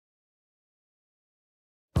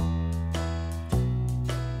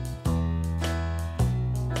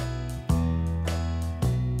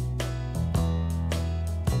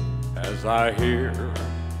As I hear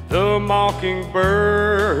the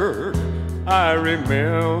mockingbird, I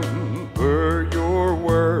remember your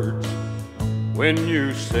words when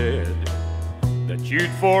you said that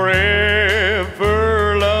you'd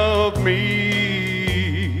forever love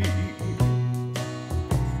me.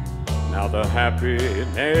 Now the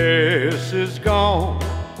happiness is gone,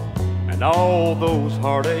 and all those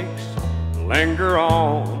heartaches linger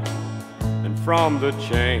on, and from the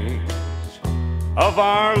chains of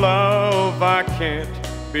our love I can't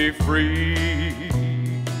be free.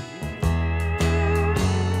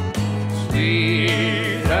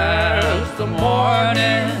 Sweet as the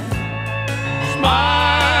morning,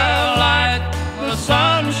 smile like the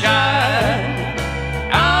sunshine.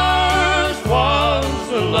 Ours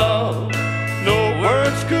was a love no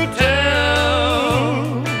words could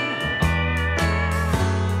tell.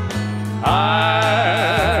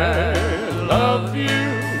 I love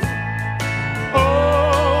you.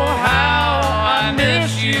 Oh, how I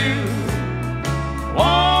miss you.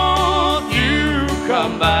 Won't you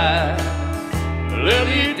come back,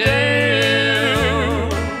 Lily Dale?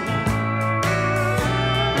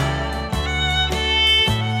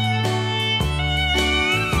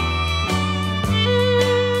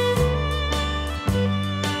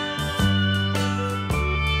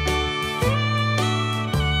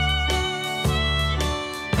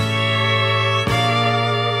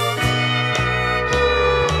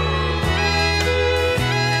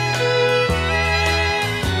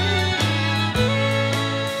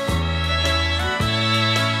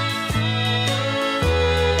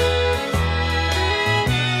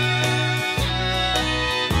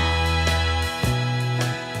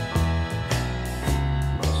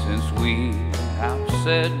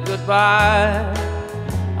 Said goodbye,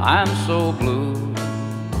 I'm so blue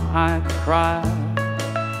I could cry.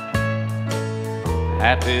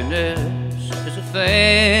 Happiness is a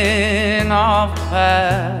thing of the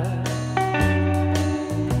past.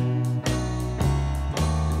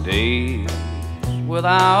 Days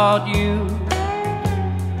without you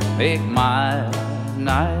make my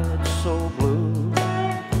nights so blue,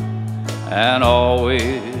 and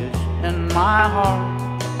always in my heart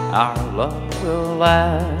our love will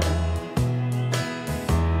last.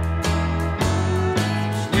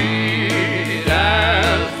 Sweet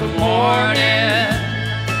as the morning,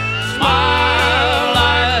 smile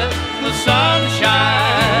like the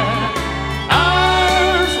sunshine.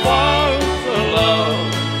 Ours was a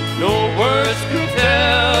love no words could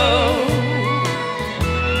tell.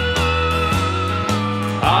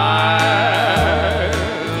 I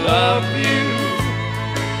love you.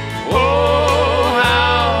 Oh,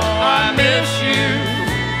 how I miss you.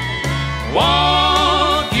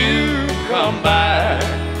 Won't you come back,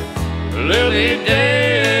 Lily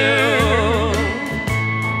Dale?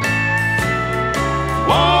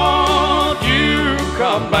 Won't you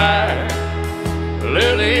come back?